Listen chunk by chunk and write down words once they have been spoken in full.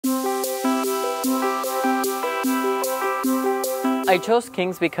I chose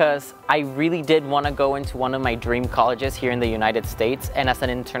King's because I really did want to go into one of my dream colleges here in the United States, and as an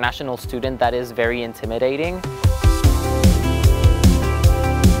international student, that is very intimidating.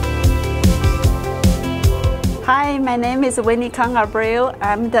 Hi, my name is Winnie Kang Abreu.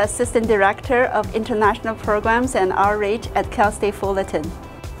 I'm the Assistant Director of International Programs and Outreach at Cal State Fullerton.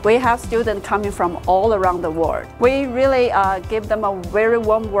 We have students coming from all around the world. We really give them a very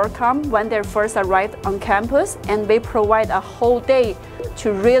warm welcome when they first arrive on campus, and we provide a whole day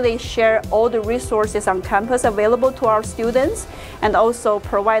to really share all the resources on campus available to our students, and also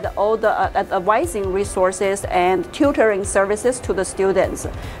provide all the advising resources and tutoring services to the students.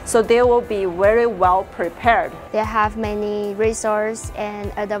 So they will be very well prepared. They have many resources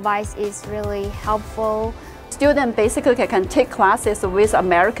and advice is really helpful. Students basically can take classes with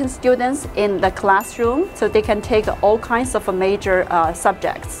American students in the classroom, so they can take all kinds of major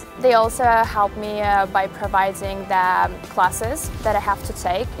subjects. They also help me by providing the classes that I have to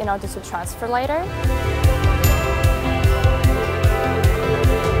take in order to transfer later.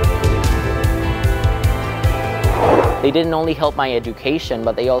 They didn't only help my education,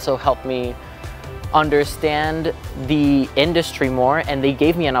 but they also helped me understand the industry more, and they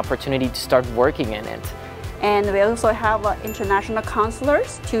gave me an opportunity to start working in it. And we also have international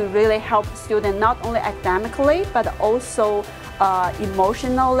counselors to really help students not only academically, but also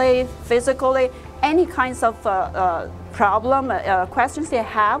emotionally, physically, any kinds of questions they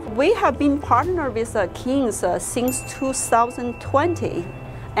have. We have been partnered with King's since 2020,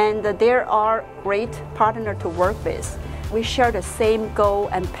 and they are great partner to work with. We share the same goal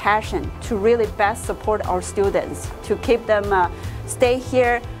and passion to really best support our students, to keep them stay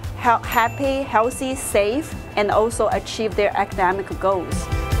here happy, healthy, safe, and also achieve their academic goals.